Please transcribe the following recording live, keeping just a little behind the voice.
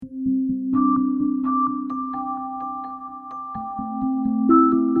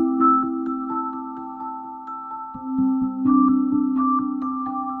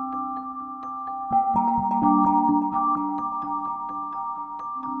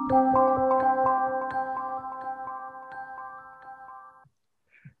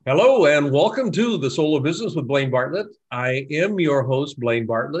Hello and welcome to the Soul of Business with Blaine Bartlett. I am your host, Blaine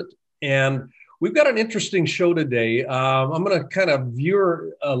Bartlett, and we've got an interesting show today. I'm going to kind of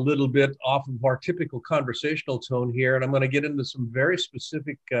veer a little bit off of our typical conversational tone here, and I'm going to get into some very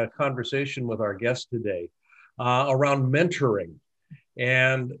specific conversation with our guest today around mentoring.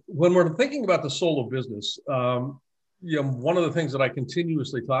 And when we're thinking about the soul of business, one of the things that I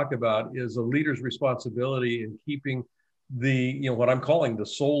continuously talk about is a leader's responsibility in keeping what I'm calling the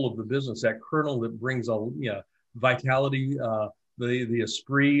soul of the business, that kernel that brings vitality, the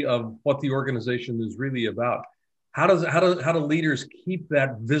esprit of what the organization is really about. How do leaders keep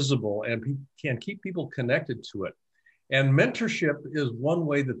that visible and can keep people connected to it? And mentorship is one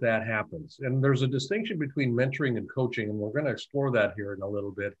way that happens. And there's a distinction between mentoring and coaching, and we're going to explore that here in a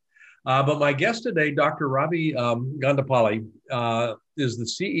little bit. But my guest today, Dr. Ravi Gandapalli, is the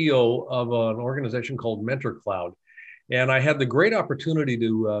CEO of an organization called MentorCloud. And I had the great opportunity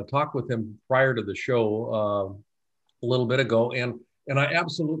to talk with him prior to the show a little bit ago. And I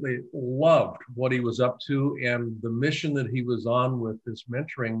absolutely loved what he was up to and the mission that he was on with this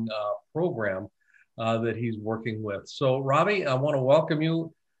mentoring program that he's working with. So Ravi, I want to welcome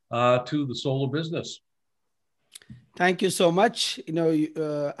you to the Soul of Business. Thank you so much.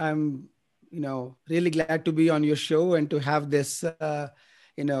 I'm, really glad to be on your show and to have this,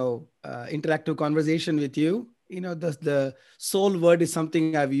 interactive conversation with you. The soul word is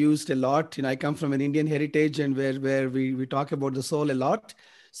something I've used a lot. I come from an Indian heritage and where we talk about the soul a lot.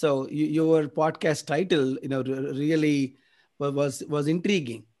 So your podcast title, really was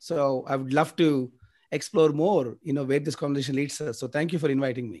intriguing. So I would love to explore more, where this conversation leads us. So thank you for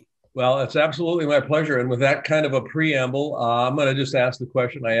inviting me. Well, it's absolutely my pleasure. And with that kind of a preamble, I'm going to just ask the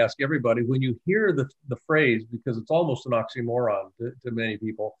question I ask everybody. When you hear the phrase, because it's almost an oxymoron to many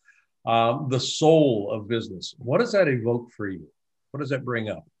people, the soul of business, what does that evoke for you? What does that bring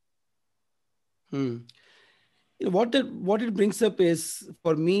up? What it brings up is,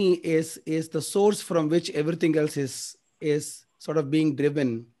 for me, is the source from which everything else is sort of being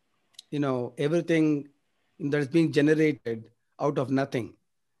driven. Everything that is being generated out of nothing.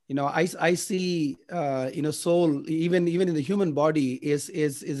 I see soul even in the human body is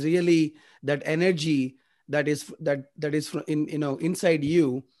really that energy that is inside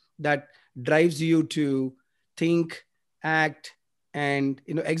you, that drives you to think, act, and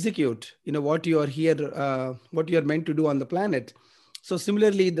execute what you are here, what you are meant to do on the planet. So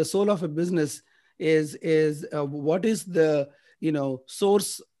similarly, the soul of a business is what is the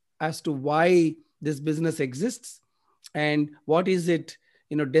source as to why this business exists, and what is it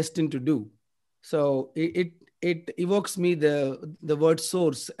destined to do. So it evokes me the word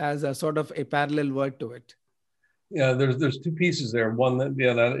source as a sort of a parallel word to it. Yeah, there's two pieces there. One,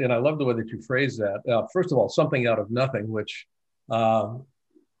 and I love the way that you phrase that. First of all, something out of nothing, which, where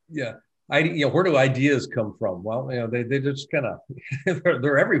do ideas come from? Well, they just kind of,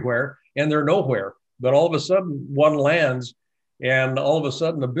 they're everywhere and they're nowhere. But all of a sudden, one lands, and all of a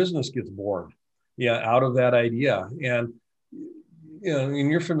sudden, a business gets born, out of that idea. And and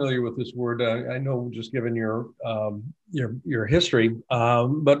you're familiar with this word. I know, just given your history,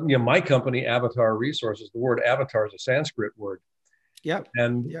 but my company, Avatar Resources, the word avatar is a Sanskrit word. Yeah.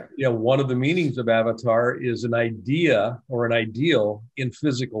 And one of the meanings of avatar is an idea or an ideal in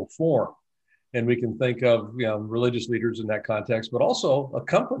physical form. And we can think of religious leaders in that context, but also a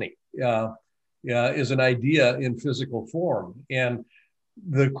company is an idea in physical form. And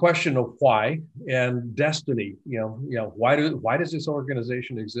the question of why and destiny, why does this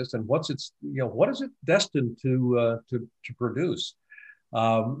organization exist, and what is it destined to produce?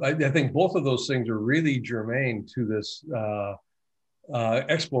 I think both of those things are really germane to this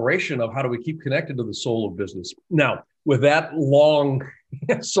exploration of how do we keep connected to the soul of business. Now, with that long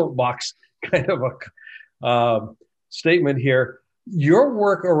soapbox kind of a statement here, your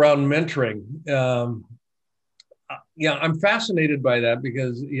work around mentoring. I'm fascinated by that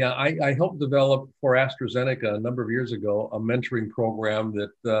because, I helped develop for AstraZeneca a number of years ago a mentoring program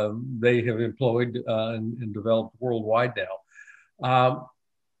that they have employed and developed worldwide now.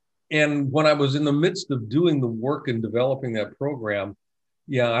 And when I was in the midst of doing the work and developing that program,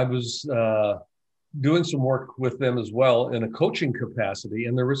 I was doing some work with them as well in a coaching capacity.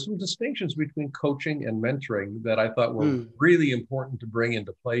 And there were some distinctions between coaching and mentoring that I thought were really important to bring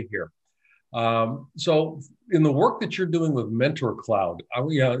into play here. So in the work that you're doing with MentorCloud,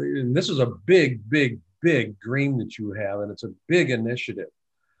 and this is a big dream that you have, and it's a big initiative.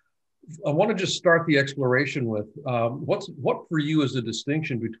 I want to just start the exploration with what for you is the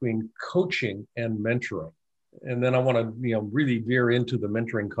distinction between coaching and mentoring? And then I want to, really veer into the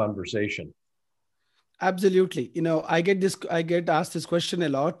mentoring conversation. Absolutely. I get asked this question a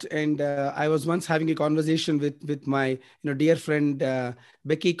lot, and I was once having a conversation with my dear friend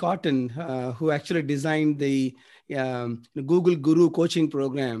Becky Cotton, who actually designed the Google Guru coaching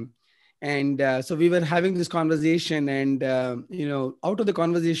program. And so we were having this conversation, and out of the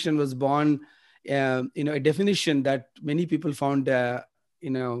conversation was born, a definition that many people found,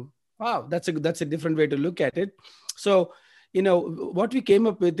 wow, that's a different way to look at it. So, what we came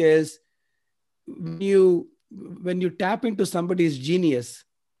up with is, when you tap into somebody's genius,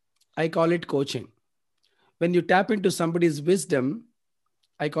 I call it coaching. When you tap into somebody's wisdom,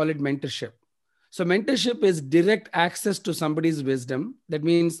 I call it mentorship. So mentorship is direct access to somebody's wisdom. That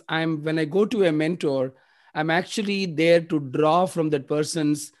means when I go to a mentor, I'm actually there to draw from that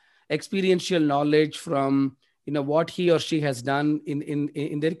person's experiential knowledge, from what he or she has done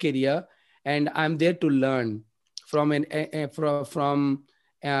in their career, and I'm there to learn from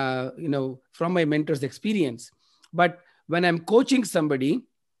from my mentor's experience. But when I'm coaching somebody,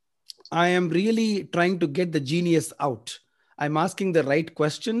 I am really trying to get the genius out. I'm asking the right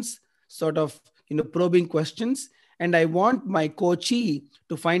questions, sort of, probing questions, and I want my coachee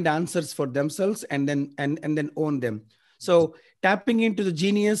to find answers for themselves and then own them. So tapping into the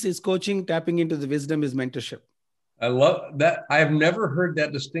genius is coaching, tapping into the wisdom is mentorship. I love that. I have never heard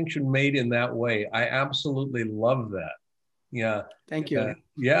that distinction made in that way. I absolutely love that. Yeah. Thank you.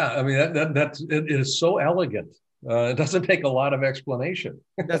 Yeah. I mean, it is so elegant. It doesn't take a lot of explanation.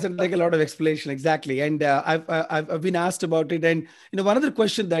 It doesn't take a lot of explanation. Exactly. And I've been asked about it. And, one other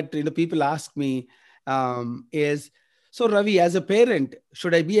question that, people ask me is, so Ravi, as a parent,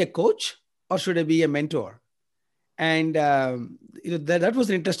 should I be a coach or should I be a mentor? And, that was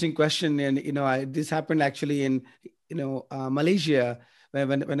an interesting question. And, this happened actually in, Malaysia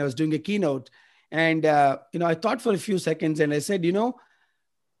when I was doing a keynote. And, I thought for a few seconds and I said,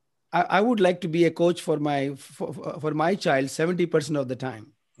 I would like to be a coach for my child 70% of the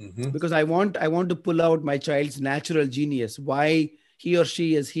time, because I want to pull out my child's natural genius, why he or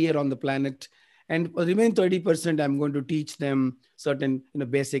she is here on the planet. And for the remaining 30%, I'm going to teach them certain,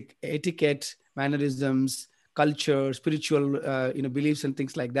 basic etiquette, mannerisms, culture, spiritual, beliefs and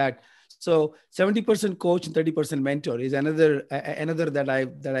things like that. So 70% coach and 30% mentor is another that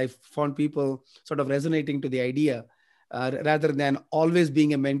I found people sort of resonating to the idea, rather than always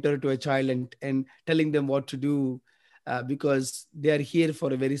being a mentor to a child and telling them what to do, because they are here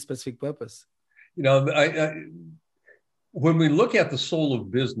for a very specific purpose. When we look at the soul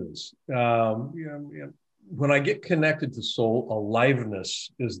of business, when I get connected to soul, aliveness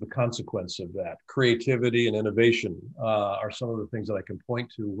is the consequence of that. Creativity and innovation are some of the things that I can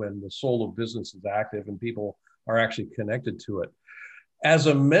point to when the soul of business is active and people are actually connected to it. As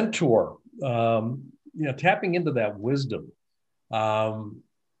a mentor, tapping into that wisdom, how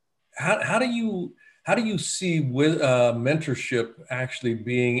do you see mentorship actually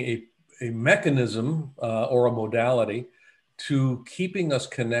being a mechanism or a modality to keeping us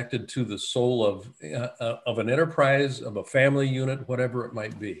connected to the soul of an enterprise, of a family unit, whatever it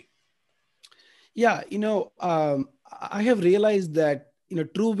might be? Yeah, I have realized that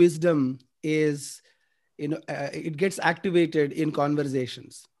true wisdom is, it gets activated in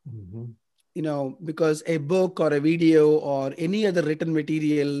conversations. Because a book or a video or any other written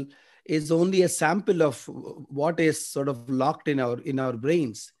material is only a sample of what is sort of locked in our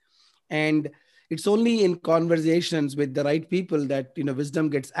brains. And it's only in conversations with the right people that wisdom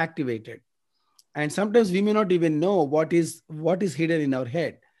gets activated. And sometimes we may not even know what is hidden in our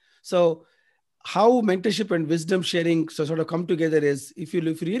head. So how mentorship and wisdom sharing sort of come together is, if you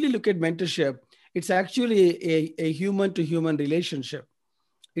really look at mentorship, it's actually a human to human relationship.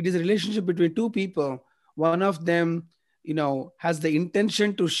 It is a relationship between two people. One of them, has the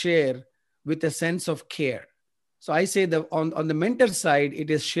intention to share with a sense of care. So I say that on the mentor side, it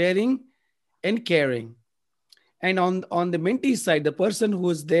is sharing and caring. And on the mentee side, the person who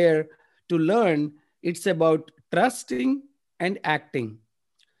is there to learn, it's about trusting and acting.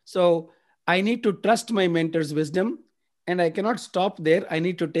 So I need to trust my mentor's wisdom, and I cannot stop there. I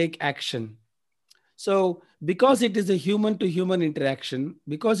need to take action. So because it is a human to human interaction,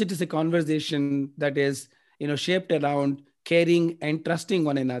 because it is a conversation that is, shaped around caring and trusting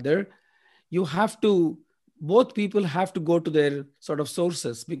one another, both people have to go to their sort of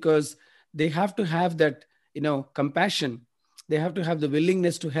sources, because they have to have that, compassion. They have to have the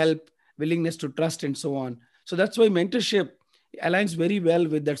willingness to help, willingness to trust, and so on. So that's why mentorship aligns very well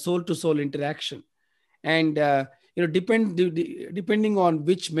with that soul to soul interaction. And, depending on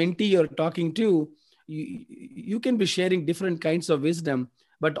which mentee you're talking to, you can be sharing different kinds of wisdom,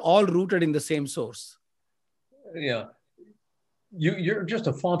 but all rooted in the same source. Yeah, you're just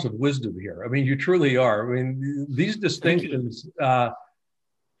a font of wisdom here. I mean, you truly are. I mean, these Thank you. distinctions.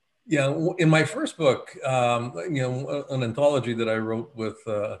 Yeah, in my first book, an anthology that I wrote with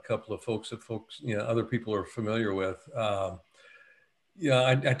a couple of folks that other people are familiar with. I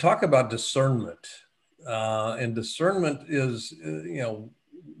talk about discernment, and discernment is,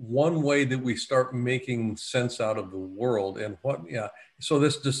 one way that we start making sense out of the world and what, yeah. So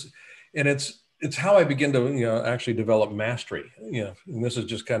this just, and it's how I begin to, actually develop mastery, and this is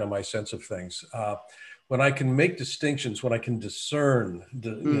just kind of my sense of things. When I can make distinctions, when I can discern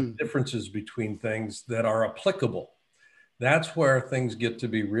the differences between things that are applicable, that's where things get to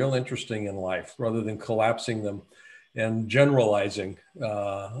be real interesting in life, rather than collapsing them and generalizing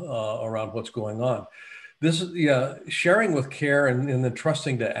around what's going on. This is, yeah, sharing with care and then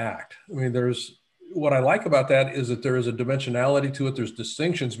trusting to act. I mean, there's, what I like about that is that there is a dimensionality to it. There's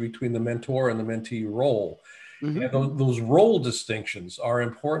distinctions between the mentor and the mentee role. Mm-hmm. And those role distinctions are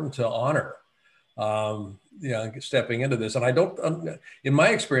important to honor. Stepping into this. And I don't, in my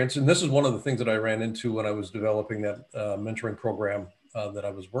experience, and this is one of the things that I ran into when I was developing that mentoring program that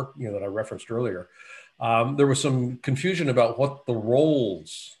I was working, that I referenced earlier. There was some confusion about what the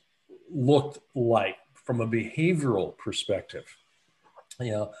roles looked like from a behavioral perspective.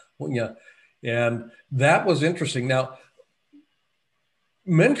 And that was interesting. Now,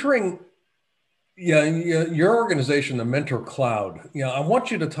 mentoring, your organization, the Mentor Cloud. I want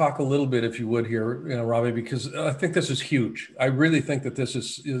you to talk a little bit, if you would, here, Ravi, because I think this is huge. I really think that this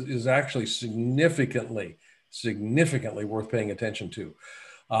is actually significantly worth paying attention to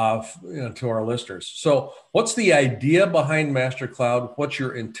our listeners. So, what's the idea behind Master Cloud? What's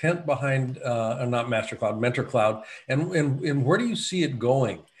your intent behind, not Master Cloud, Mentor Cloud, and where do you see it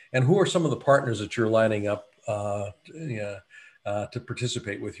going? And who are some of the partners that you're lining up to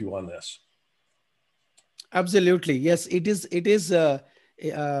participate with you on this? Absolutely. Yes, it is. It is. It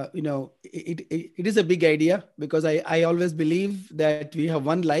is a big idea, because I always believe that we have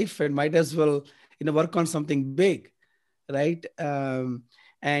one life and might as well work on something big, right?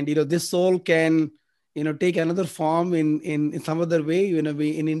 And this soul can take another form in some other way.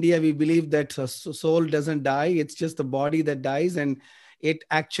 We in India we believe that soul doesn't die; it's just the body that dies, and it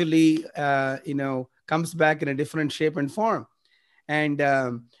actually comes back in a different shape and form. And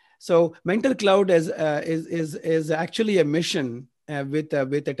so Mentor Cloud is actually a mission with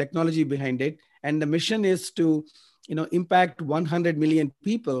a technology behind it, and the mission is to impact 100 million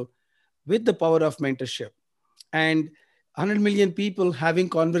people with the power of mentorship, and 100 million people having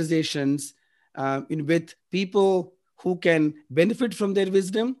conversations with people who can benefit from their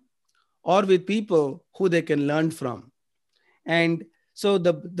wisdom, or with people who they can learn from. And so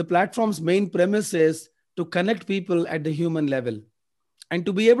the platform's main premise is to connect people at the human level. And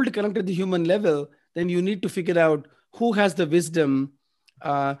to be able to connect at the human level, then you need to figure out who has the wisdom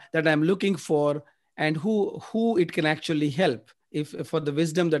that I'm looking for, and who it can actually help if for the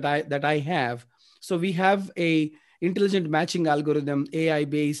wisdom that I have. So we have a intelligent matching algorithm, AI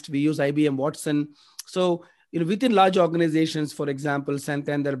based. We use IBM Watson. So within large organizations, for example,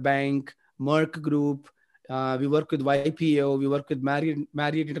 Santander Bank, Merck Group, we work with YPO, we work with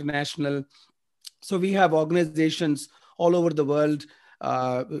Marriott International. So we have organizations all over the world,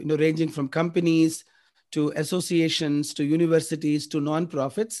 ranging from companies to associations to universities to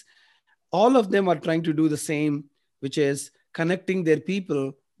nonprofits. All of them are trying to do the same, which is connecting their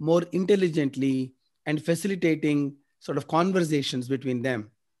people more intelligently and facilitating sort of conversations between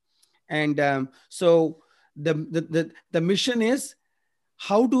them. And so the mission is,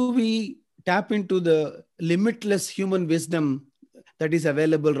 how do we tap into the limitless human wisdom that is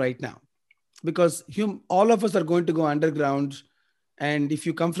available right now? Because all of us are going to go underground. And if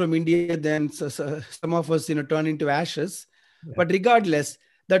you come from India, then some of us, turn into ashes. Yeah. But regardless,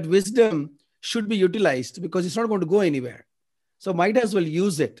 that wisdom should be utilized, because it's not going to go anywhere. So might as well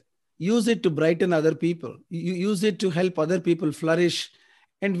use it. Use it to brighten other people. You use it to help other people flourish,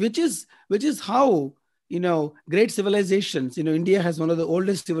 and which is how great civilizations. India has one of the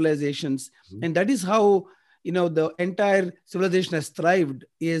oldest civilizations, and that is how the entire civilization has thrived,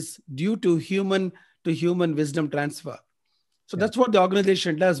 is due to human wisdom transfer. So that's what the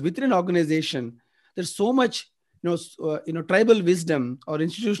organization does. Within an organization, there's so much, tribal wisdom or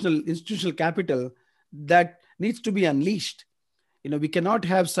institutional capital that needs to be unleashed. We cannot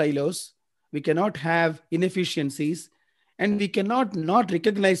have silos, we cannot have inefficiencies, and we cannot not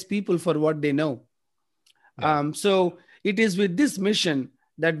recognize people for what they know. Yeah. So it is with this mission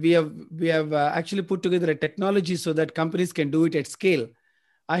that we have actually put together a technology so that companies can do it at scale.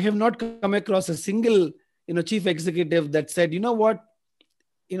 I have not come across a single chief executive that said, you know what,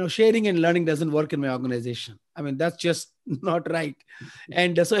 sharing and learning doesn't work in my organization. I mean, that's just not right.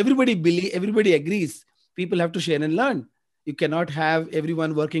 And so everybody agrees people have to share and learn. You cannot have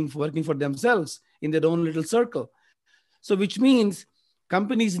everyone working for themselves in their own little circle. So which means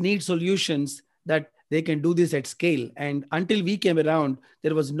companies need solutions that they can do this at scale. And until we came around,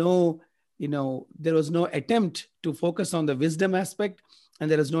 there was no attempt to focus on the wisdom aspect,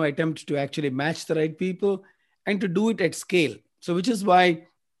 and there is no attempt to actually match the right people and to do it at scale. So which is why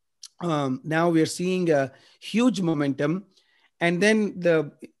now we are seeing a huge momentum. And then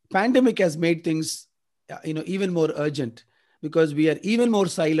the pandemic has made things even more urgent, because we are even more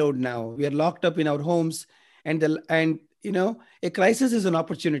siloed now. We are locked up in our homes, and a crisis is an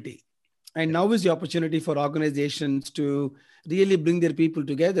opportunity. And now is the opportunity for organizations to really bring their people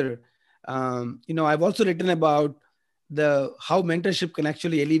together. I've also written about how mentorship can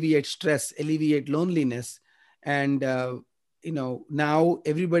actually alleviate stress, alleviate loneliness. And now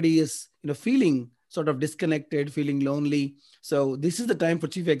everybody is feeling sort of disconnected, feeling lonely. So this is the time for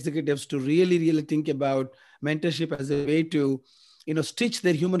chief executives to really, really think about mentorship as a way to stitch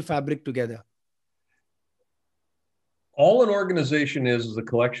their human fabric together. All an organization is a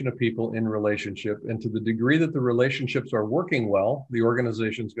collection of people in relationship, and to the degree that the relationships are working well, the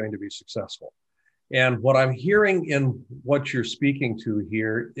organization is going to be successful. And what I'm hearing in what you're speaking to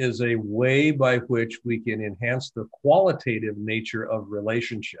here is a way by which we can enhance the qualitative nature of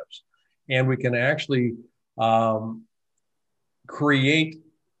relationships. And we can actually create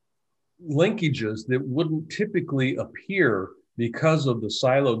linkages that wouldn't typically appear because of the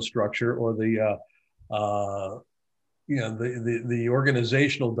siloed structure or the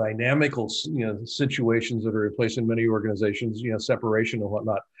organizational dynamical situations that are in place in many organizations, separation and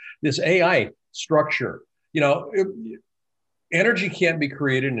whatnot. This AI structure, energy can't be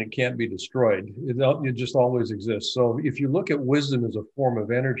created and it can't be destroyed. It just always exists. So if you look at wisdom as a form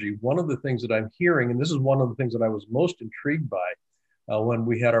of energy, one of the things that I'm hearing, and this is one of the things that I was most intrigued by when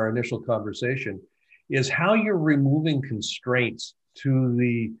we had our initial conversation, is how you're removing constraints to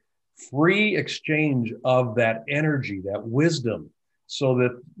the free exchange of that energy, that wisdom, so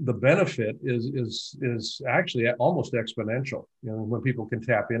that the benefit is actually almost exponential. When people can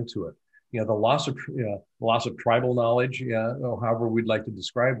tap into it. The loss of tribal knowledge, however we'd like to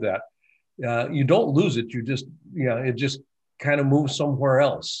describe that. You don't lose it. You just, it just kind of moves somewhere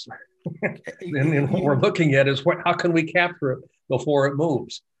else. And what we're looking at is how can we capture it before it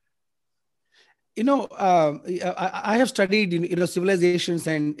moves? I have studied, civilizations,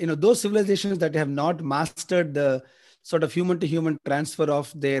 and, those civilizations that have not mastered the sort of human to human transfer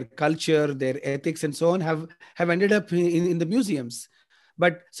of their culture, their ethics, and so on have ended up in the museums.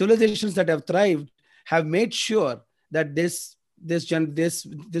 But civilizations that have thrived have made sure that this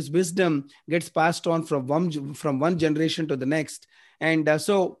wisdom gets passed on from one generation to the next. And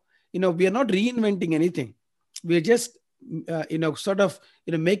so we are not reinventing anything. We're just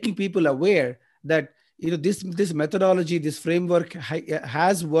making people aware that this methodology, this framework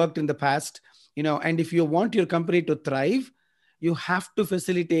has worked in the past. And if you want your company to thrive, you have to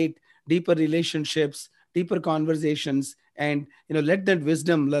facilitate deeper relationships, deeper conversations, and let that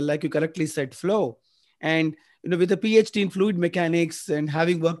wisdom, like you correctly said, flow. And with a PhD in fluid mechanics and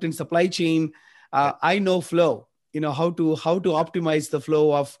having worked in supply chain, I know flow. How to optimize the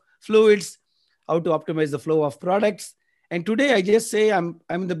flow of fluids, how to optimize the flow of products. And today I just say I'm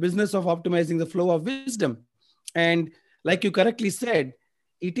in the business of optimizing the flow of wisdom. And like you correctly said,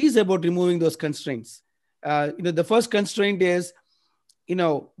 it is about removing those constraints. The first constraint is,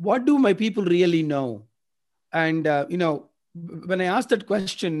 what do my people really know? And, when I asked that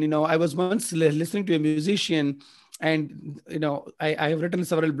question, I was once listening to a musician, and, I have written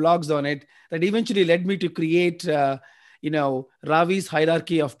several blogs on it that eventually led me to create, Ravi's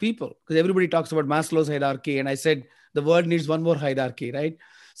hierarchy of people, because everybody talks about Maslow's hierarchy. And I said, the world needs one more hierarchy, right?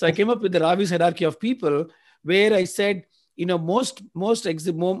 So I came up with the Ravi's hierarchy of people, where I said, most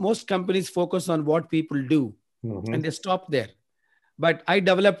companies focus on what people do, and they stop there. But I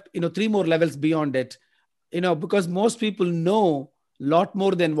developed, 3 more levels beyond it, because most people know a lot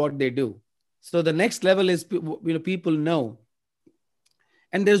more than what they do. So the next level is, people know.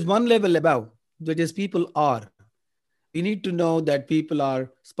 And there's one level above, which is people are. We need to know that people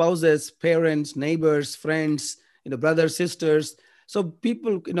are spouses, parents, neighbors, friends, brothers, sisters. So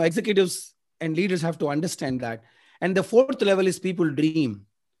people, executives and leaders have to understand that. And the 4th level is people dream.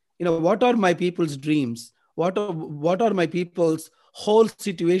 What are my people's dreams? What are my people's whole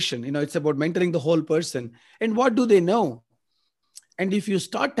situation? It's about mentoring the whole person. And what do they know? And if you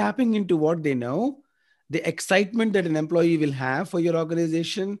start tapping into what they know, the excitement that an employee will have for your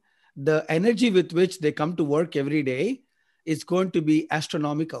organization, the energy with which they come to work every day, is going to be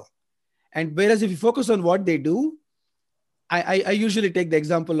astronomical. And whereas if you focus on what they do, I usually take the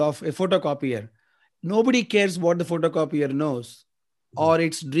example of a photocopier. Nobody cares what the photocopier knows or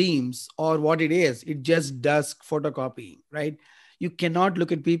its dreams or what it is. It just does photocopying, right? You cannot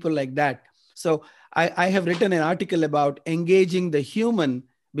look at people like that. So I have written an article about engaging the human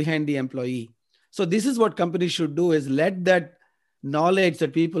behind the employee. So this is what companies should do, is let that knowledge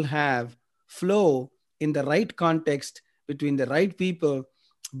that people have flow in the right context between the right people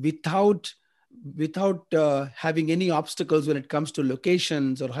without having any obstacles when it comes to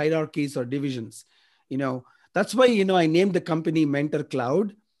locations or hierarchies or divisions. That's why I named the company Mentor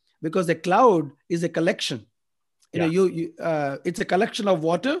Cloud, because the cloud is a collection. It's a collection of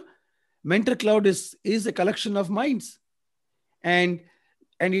water. Mentor Cloud is a collection of minds, and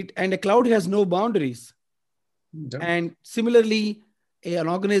a cloud has no boundaries. And similarly, an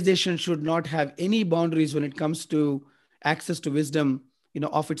organization should not have any boundaries when it comes to access to wisdom,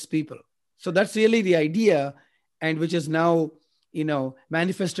 of its people. So that's really the idea, and which is now,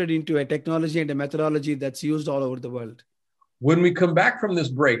 manifested into a technology and a methodology that's used all over the world. When we come back from this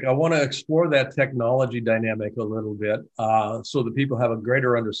break, I want to explore that technology dynamic a little bit, so that people have a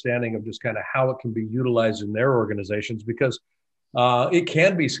greater understanding of just kind of how it can be utilized in their organizations, because it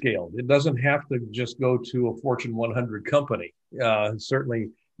can be scaled. It doesn't have to just go to a Fortune 100 company. Certainly,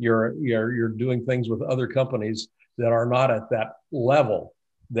 you're doing things with other companies that are not at that level,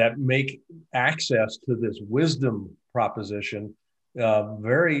 that make access to this wisdom proposition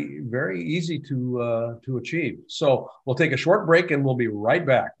very, very easy to achieve. So we'll take a short break and we'll be right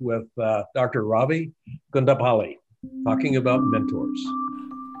back with Dr. Ravi Gundapalli talking about mentors.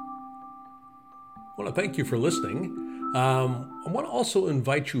 I want to thank you for listening. I want to also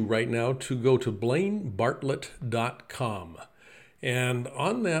invite you right now to go to blainebartlett.com. And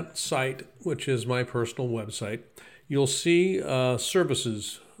on that site, which is my personal website, you'll see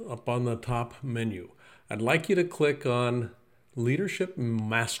services up on the top menu. I'd like you to click on Leadership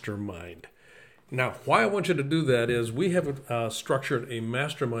Mastermind. Now, why I want you to do that is we have structured a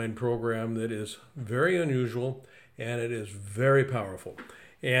mastermind program that is very unusual and it is very powerful.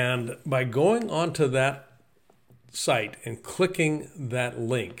 And by going onto that site and clicking that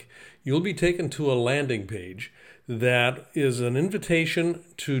link, you'll be taken to a landing page that is an invitation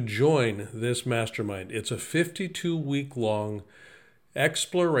to join this mastermind. It's a 52-week-long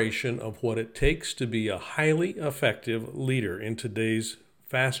exploration of what it takes to be a highly effective leader in today's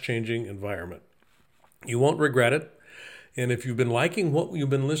fast-changing environment. You won't regret it. And if you've been liking what you've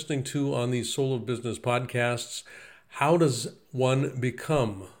been listening to on these Soul of Business podcasts, how does one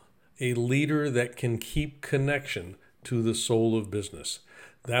become a leader that can keep connection to the soul of business?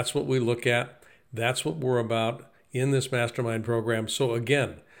 That's what we look at. That's what we're about in this mastermind program. So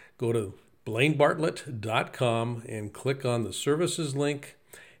again, go to blainebartlett.com and click on the services link,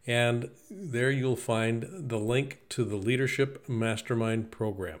 and there you'll find the link to the Leadership Mastermind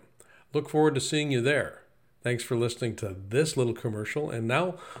program. Look forward to seeing you there. Thanks for listening to this little commercial, and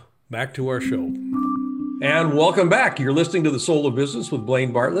now back to our show. And welcome back. You're listening to The Soul of Business with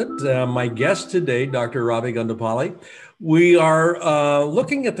Blaine Bartlett. My guest today, Dr. Ravi Gundapalli. We are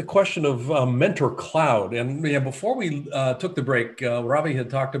looking at the question of Mentor Cloud. And before we took the break, Ravi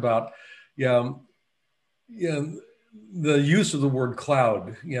had talked about the use of the word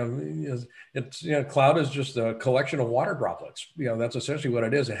cloud. Cloud is just a collection of water droplets. That's essentially what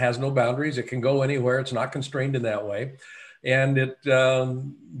it is. It has no boundaries. It can go anywhere. It's not constrained in that way. And it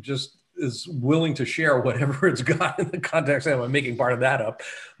just is willing to share whatever it's got in the context. I'm making part of that up,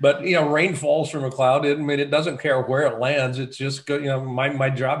 but rain falls from a cloud. It doesn't care where it lands. It's just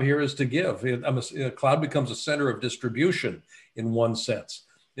my job here is to give. A cloud becomes a center of distribution in one sense.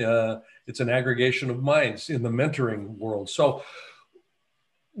 It's an aggregation of minds in the mentoring world. So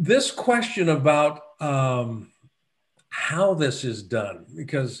this question about how this is done,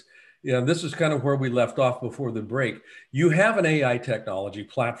 because this is kind of where we left off before the break. You have an AI technology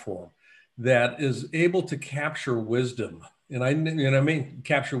platform that is able to capture wisdom. And I mean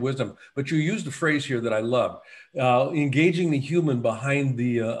capture wisdom, but you used a phrase here that I love, engaging the human behind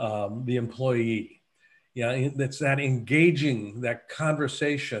the employee. It's that engaging, that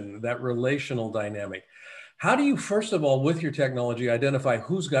conversation, that relational dynamic. How do you, first of all, with your technology, identify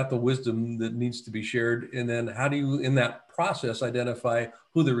who's got the wisdom that needs to be shared? And then how do you, in that process, identify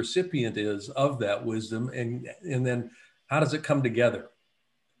who the recipient is of that wisdom? And then how does it come together?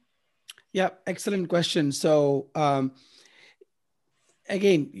 Yeah, excellent question. So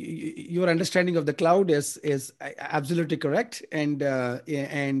again, your understanding of the cloud is absolutely correct. And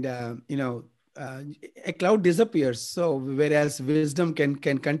a cloud disappears. So whereas wisdom can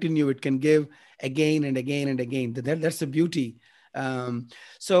continue, it can give again and again and again. That's the beauty.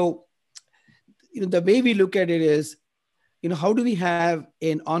 So the way we look at it is, how do we have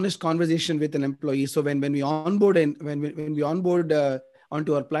an honest conversation with an employee? So when we onboard and when we onboard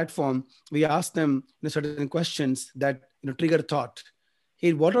onto our platform, we ask them certain questions that trigger thought.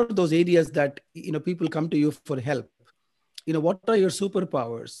 Hey, what are those areas that people come to you for help? What are your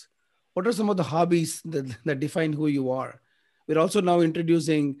superpowers? What are some of the hobbies that define who you are? We're also now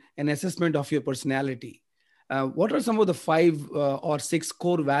introducing an assessment of your personality. What are some of the 5 or 6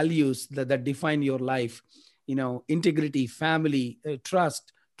 core values that define your life? Integrity, family,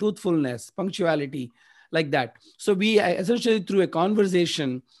 trust, truthfulness, punctuality, like that. So we essentially, through a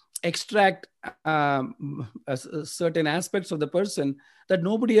conversation, extract certain aspects of the person that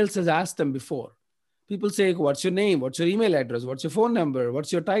nobody else has asked them before. People say, what's your name? What's your email address? What's your phone number?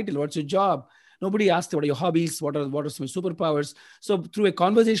 What's your title? What's your job? Nobody asked what are your hobbies? What are some superpowers? So through a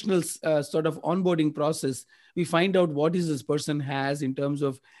conversational sort of onboarding process, we find out what is this person has in terms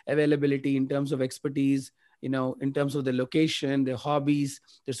of availability, in terms of expertise, in terms of the location, their hobbies,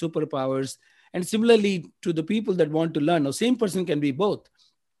 their superpowers. And similarly to the people that want to learn, the same person can be both.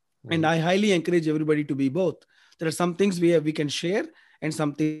 Mm-hmm. And I highly encourage everybody to be both. There are some things we can share and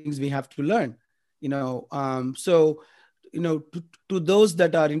some things we have to learn. So to those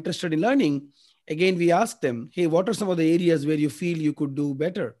that are interested in learning, again, we ask them, hey, what are some of the areas where you feel you could do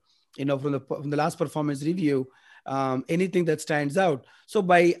better? From the last performance review, anything that stands out. So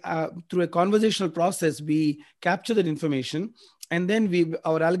through a conversational process, we capture that information, and then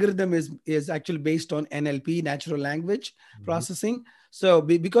our algorithm is actually based on NLP, natural language processing. So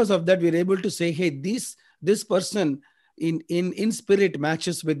because of that, we're able to say, hey, this person in spirit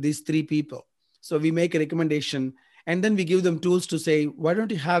matches with these 3 people. So we make a recommendation, and then we give them tools to say, why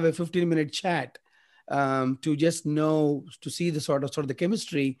don't you have a 15-minute chat to just to see the sort of the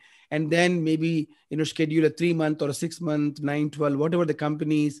chemistry, and then maybe schedule a 3-month or a 6-month, 9, 12, whatever the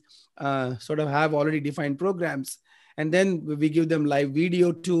companies sort of have already defined programs. And then we give them live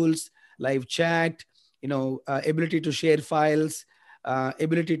video tools, live chat, ability to share files,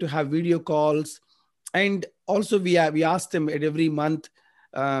 ability to have video calls. And also we ask them at every month,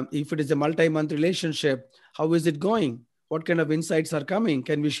 if it is a multi-month relationship, how is it going? What kind of insights are coming?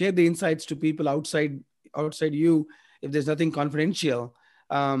 Can we share the insights to people outside you if there's nothing confidential?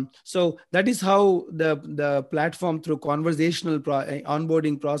 So that is how the platform, through conversational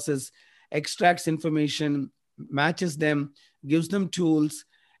onboarding process, extracts information, matches them, gives them tools.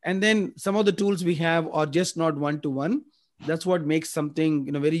 And then some of the tools we have are just not one-to-one. That's what makes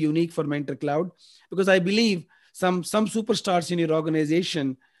something very unique for Mentor Cloud, because I believe some superstars in your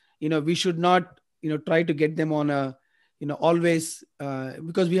organization, we should not try to get them on a always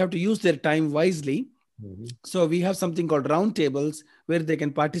because we have to use their time wisely. Mm-hmm. So we have something called roundtables where they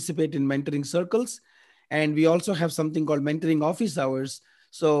can participate in mentoring circles, and we also have something called mentoring office hours.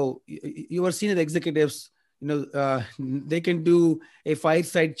 So your senior executives, they can do a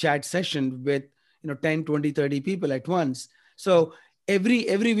fireside chat session with 10, 20, 30 people at once. So every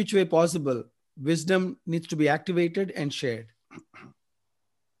which way possible, wisdom needs to be activated and shared.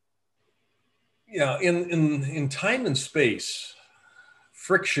 Yeah, in time and space,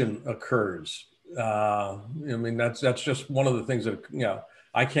 friction occurs. That's just one of the things that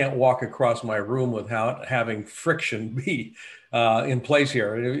I can't walk across my room without having friction be in place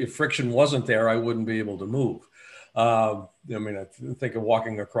here. If friction wasn't there, I wouldn't be able to move. I think of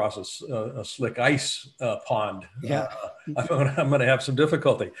walking across a slick ice pond. Yeah. I'm going to have some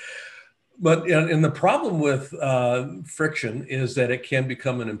difficulty. But and the problem with friction is that it can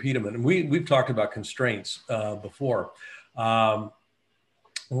become an impediment. And we've talked about constraints before.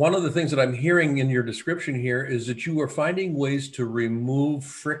 One of the things that I'm hearing in your description here is that you are finding ways to remove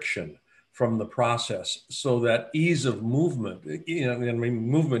friction from the process so that ease of movement,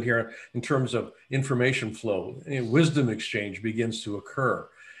 movement here in terms of information flow, wisdom exchange begins to occur.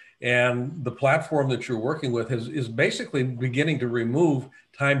 And the platform that you're working with is basically beginning to remove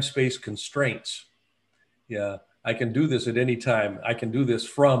time-space constraints. Yeah, I can do this at any time. I can do this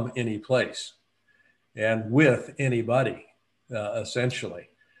from any place and with anybody, essentially.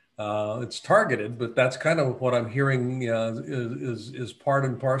 It's targeted, but that's kind of what I'm hearing is part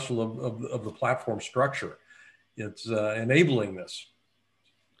and parcel of the platform structure. It's enabling this.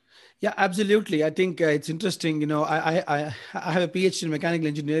 Yeah, absolutely. I think it's interesting. I have a PhD in mechanical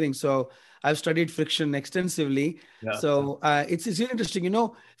engineering, so I've studied friction extensively. Yeah. So it's really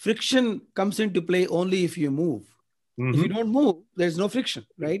interesting. Friction comes into play only if you move. Mm-hmm. If you don't move, there's no friction,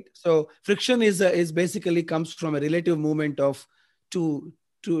 right? So friction is basically comes from a relative movement of two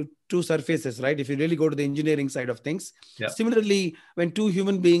two surfaces, right? If you really go to the engineering side of things. Yeah. Similarly, when two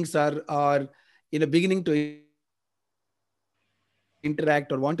human beings are beginning to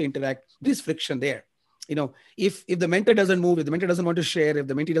interact or want to interact, there is friction there. If the mentor doesn't move, if the mentor doesn't want to share, if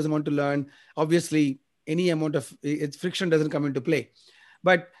the mentee doesn't want to learn, obviously any amount of friction doesn't come into play.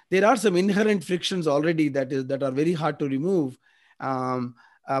 But there are some inherent frictions already that are very hard to remove.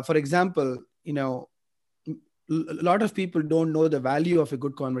 For example, a lot of people don't know the value of a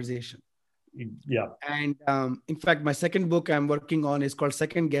good conversation. Yeah. And in fact, my second book I'm working on is called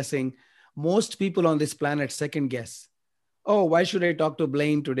Second Guessing. Most people on this planet second guess. Oh, why should I talk to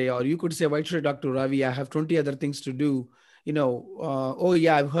Blaine today? Or you could say, why should I talk to Ravi? I have 20 other things to do. Oh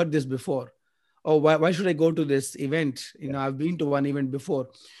yeah, I've heard this before. Oh, why should I go to this event? I've been to one event before.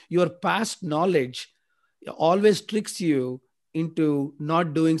 Your past knowledge always tricks you into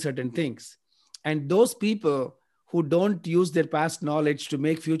not doing certain things. And those people who don't use their past knowledge to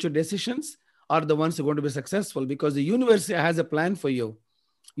make future decisions are the ones who are going to be successful, because the universe has a plan for you.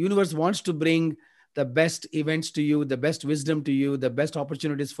 Universe wants to bring the best events to you, the best wisdom to you, the best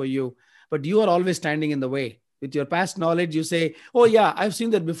opportunities for you. But you are always standing in the way. With your past knowledge, you say, oh yeah, I've seen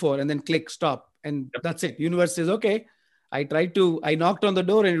that before, and then click, stop. And that's it. Universe says, okay, I knocked on the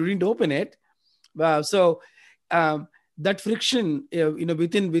door and you didn't open it. So that friction,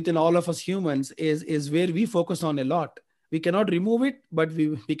 within all of us humans is where we focus on a lot. We cannot remove it, but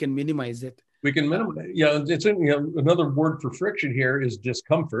we can minimize it. We can minimize. It's another word for friction here is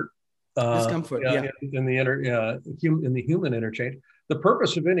discomfort. Discomfort. In the human interchange. The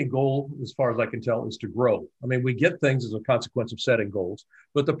purpose of any goal, as far as I can tell, is to grow. I mean, we get things as a consequence of setting goals,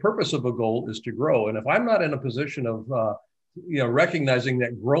 but the purpose of a goal is to grow. And if I'm not in a position of recognizing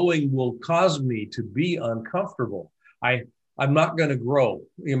that growing will cause me to be uncomfortable, I'm not going to grow.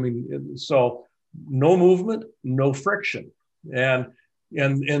 I mean, so no movement, no friction. And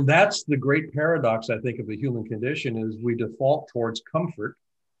that's the great paradox, I think, of the human condition, is we default towards comfort.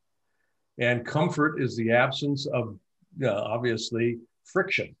 And comfort is the absence of, obviously,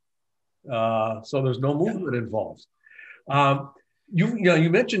 friction. So there's no movement involved. You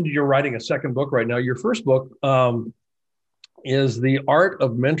mentioned you're writing a second book right now. Your first book is The Art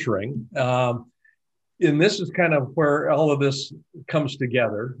of Mentoring. And this is kind of where all of this comes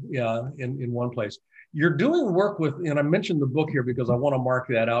together in one place. You're doing work with, and I mentioned the book here because I want to mark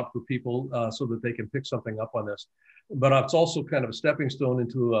that out for people so that they can pick something up on this. But it's also kind of a stepping stone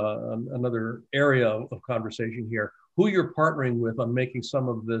into another area of conversation here. Who you're partnering with on making some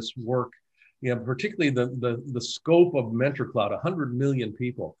of this work, particularly the scope of MentorCloud, 100 million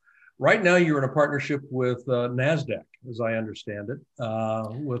people. Right now, you're in a partnership with NASDAQ, as I understand it,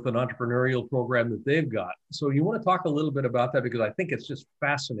 with an entrepreneurial program that they've got. So you want to talk a little bit about that, because I think it's just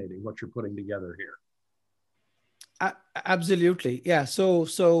fascinating what you're putting together here. Absolutely. Yeah.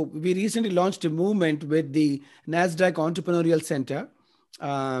 So we recently launched a movement with the NASDAQ Entrepreneurial Center,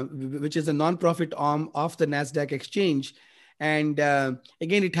 which is a nonprofit arm of the NASDAQ exchange. And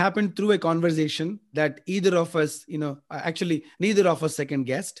again, it happened through a conversation that either of us, actually neither of us second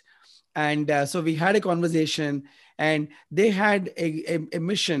guessed. And so we had a conversation, and they had a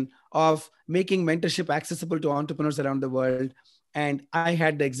mission of making mentorship accessible to entrepreneurs around the world. And I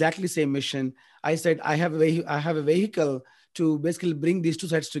had the exactly same mission. I said, I have a vehicle to basically bring these two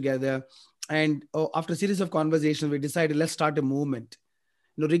sides together. And after a series of conversations, we decided, let's start a movement.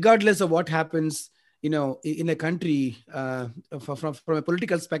 Regardless of what happens, in a country from a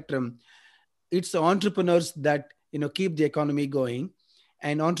political spectrum, it's the entrepreneurs that, keep the economy going.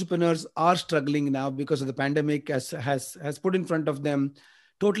 And entrepreneurs are struggling now because of the pandemic has put in front of them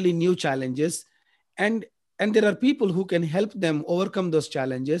totally new challenges. And there are people who can help them overcome those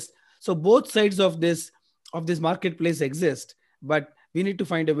challenges. So both sides of this marketplace exist, but we need to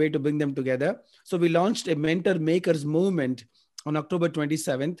find a way to bring them together. So we launched a Mentor Makers movement on October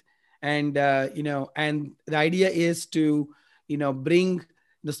 27th. And, and the idea is to, bring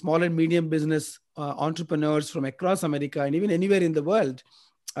the small and medium business entrepreneurs from across America and even anywhere in the world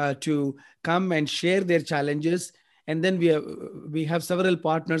to come and share their challenges. And then we have several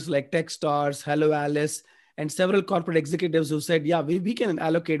partners like Techstars, Hello Alice, and several corporate executives who said, yeah, we can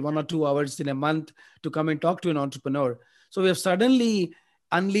allocate 1 or 2 hours in a month to come and talk to an entrepreneur. So we have suddenly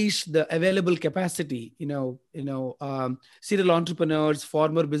unleashed the available capacity, serial entrepreneurs,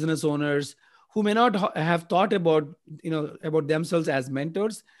 former business owners who may not have thought about themselves as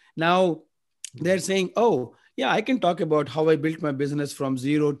mentors. Now they're saying, oh yeah, I can talk about how I built my business from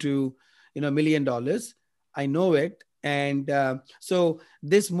zero to, $1 million. I know it. And so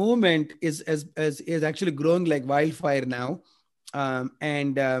this movement is actually growing like wildfire now.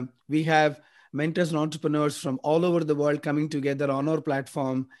 We have mentors and entrepreneurs from all over the world coming together on our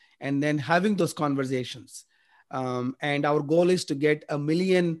platform and then having those conversations. And our goal is to get 1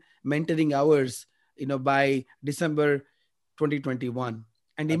 million mentoring hours, by December 2021.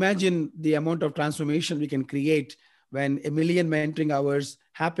 And imagine the amount of transformation we can create when 1 million mentoring hours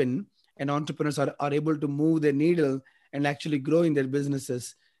happen and entrepreneurs are able to move the needle and actually grow in their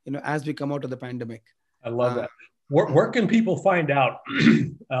businesses, as we come out of the pandemic. I love that. Where can people find out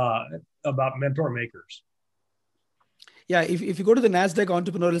about Mentor Makers? Yeah, if you go to the NASDAQ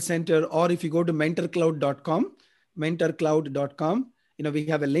Entrepreneurial Center, or if you go to mentorcloud.com, we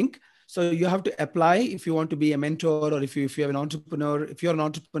have a link. So you have to apply if you want to be a mentor, or if you have an entrepreneur. If you're an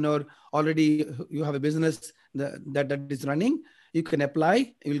entrepreneur already, you have a business that is running, you can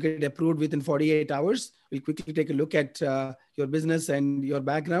apply. You will get approved within 48 hours. We'll quickly take a look at your business and your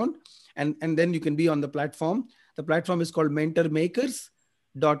background, and then you can be on the platform. The platform is called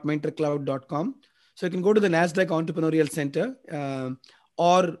mentormakers.mentorcloud.com. So you can go to the NASDAQ Entrepreneurial Center,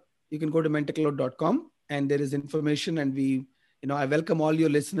 or you can go to mentorcloud.com, and there is information. And I welcome all your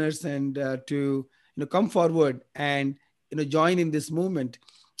listeners and to come forward and join in this movement.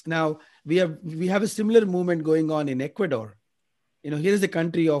 Now we have a similar movement going on in Ecuador. Here is a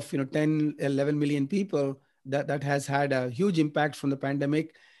country of 10, 11 million people that has had a huge impact from the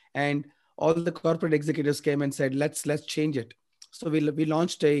pandemic, and all the corporate executives came and said, let's change it. So we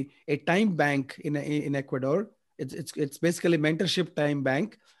launched a time bank in Ecuador. It's basically mentorship time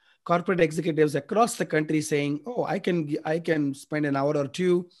bank. Corporate executives across the country saying, oh, I can spend an hour or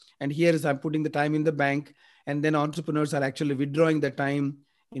two, and I'm putting the time in the bank. And then entrepreneurs are actually withdrawing the time,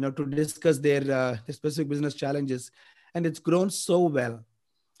 to discuss their specific business challenges. And it's grown so well.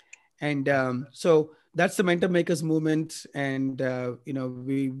 And so that's the Mentor Makers movement. And,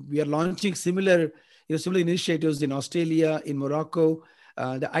 we are launching similar initiatives in Australia, in Morocco.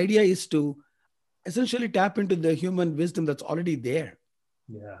 The idea is to essentially tap into the human wisdom that's already there.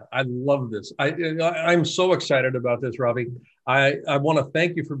 Yeah, I love this. I'm so excited about this, Ravi. I want to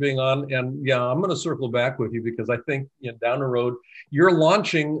thank you for being on. And yeah, I'm going to circle back with you because I think down the road, you're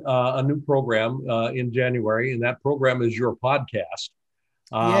launching a new program in January, and that program is your podcast.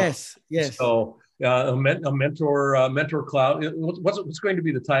 Yes. So a mentor cloud. What's going to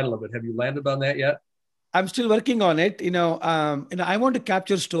be the title of it? Have you landed on that yet? I'm still working on it. I want to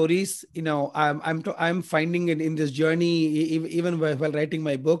capture stories. I'm finding it in this journey, even while writing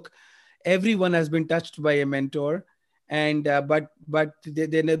my book, everyone has been touched by a mentor, and but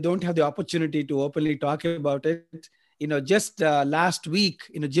they don't have the opportunity to openly talk about it. Just last week,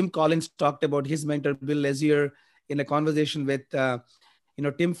 Jim Collins talked about his mentor Bill Lazier in a conversation with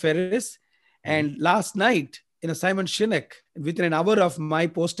Tim Ferriss, and last night, Simon Sinek, within an hour of my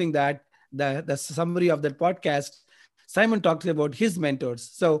posting that. The summary of that podcast, Simon talks about his mentors.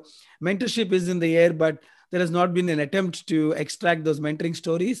 So mentorship is in the air, but there has not been an attempt to extract those mentoring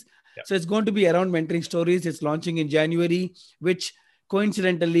stories. Yep. So it's going to be around mentoring stories. It's launching in January, which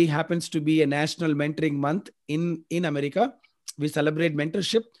coincidentally happens to be a national mentoring month in America. We celebrate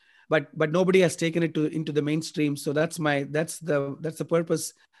mentorship, but nobody has taken it into the mainstream. So that's the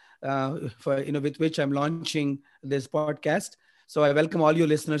purpose with which I'm launching this podcast. So I welcome all your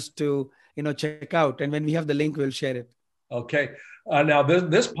listeners to check out, and when we have the link, we'll share it. Okay. Now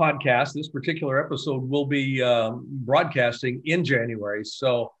this podcast, this particular episode, will be broadcasting in January.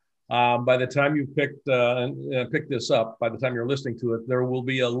 So by the time you pick this up, by the time you're listening to it, there will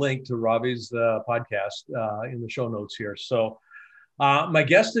be a link to Ravi's podcast in the show notes here. So my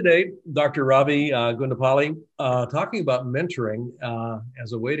guest today, Dr. Ravi Gundapalli, talking about mentoring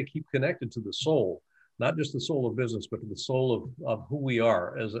as a way to keep connected to the soul. Not just the soul of business, but the soul of who we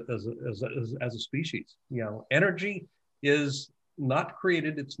are as a species. Energy is not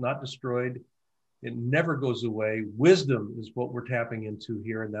created. It's not destroyed. It never goes away. Wisdom is what we're tapping into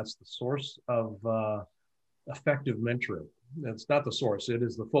here. And that's the source of effective mentoring. It's not the source. It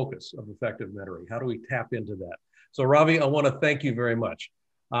is the focus of effective mentoring. How do we tap into that? So Ravi, I want to thank you very much.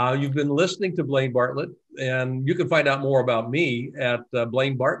 You've been listening to Blaine Bartlett, and you can find out more about me at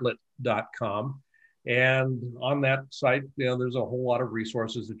blainebartlett.com. And on that site, there's a whole lot of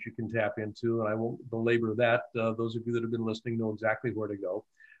resources that you can tap into, and I won't belabor that. Those of you that have been listening know exactly where to go.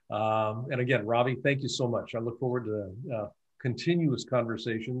 And again, Ravi, thank you so much. I look forward to continuous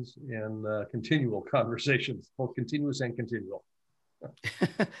conversations and continual conversations, both continuous and continual.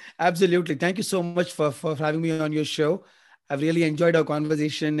 Absolutely. Thank you so much for having me on your show. I've really enjoyed our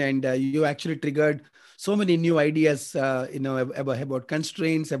conversation, and you actually triggered so many new ideas, about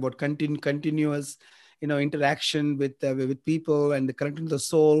constraints, about continuous, interaction with people, and the connecting to the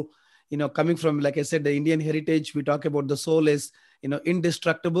soul. Coming from, like I said, the Indian heritage, we talk about the soul is,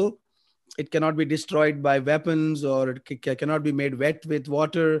 indestructible, it cannot be destroyed by weapons, or it cannot be made wet with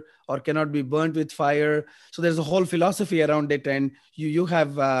water, or cannot be burnt with fire. So there's a whole philosophy around it, and you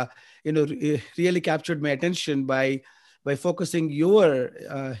have really captured my attention by focusing your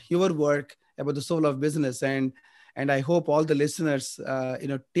work about the soul of business. And I hope all the listeners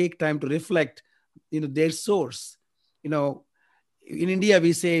take time to reflect their source. In India,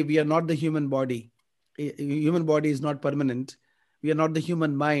 we say we are not the human body. Human body is not permanent. We are not the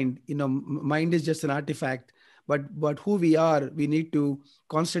human mind. Mind is just an artifact. But who we are, we need to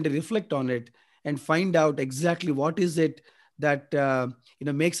constantly reflect on it and find out exactly what is it that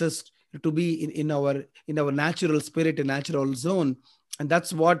makes us to be in our natural spirit and natural zone. And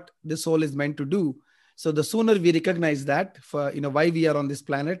that's what the soul is meant to do. So the sooner we recognize that, for why we are on this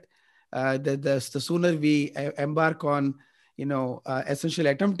planet, the sooner we embark on essentially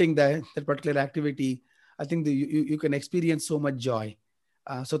attempting that particular activity, I think that you can experience so much joy.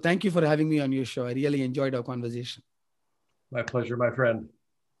 So thank you for having me on your show. I really enjoyed our conversation. My pleasure, my friend.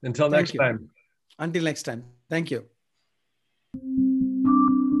 Until next time. Until next time. Thank you.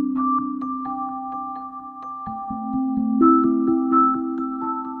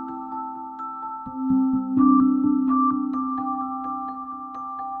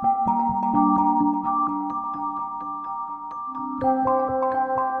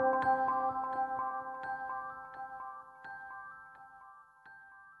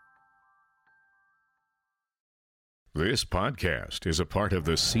 This podcast is a part of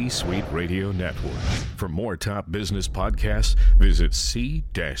the C-Suite Radio Network. For more top business podcasts, visit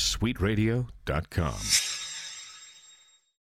c-suiteradio.com.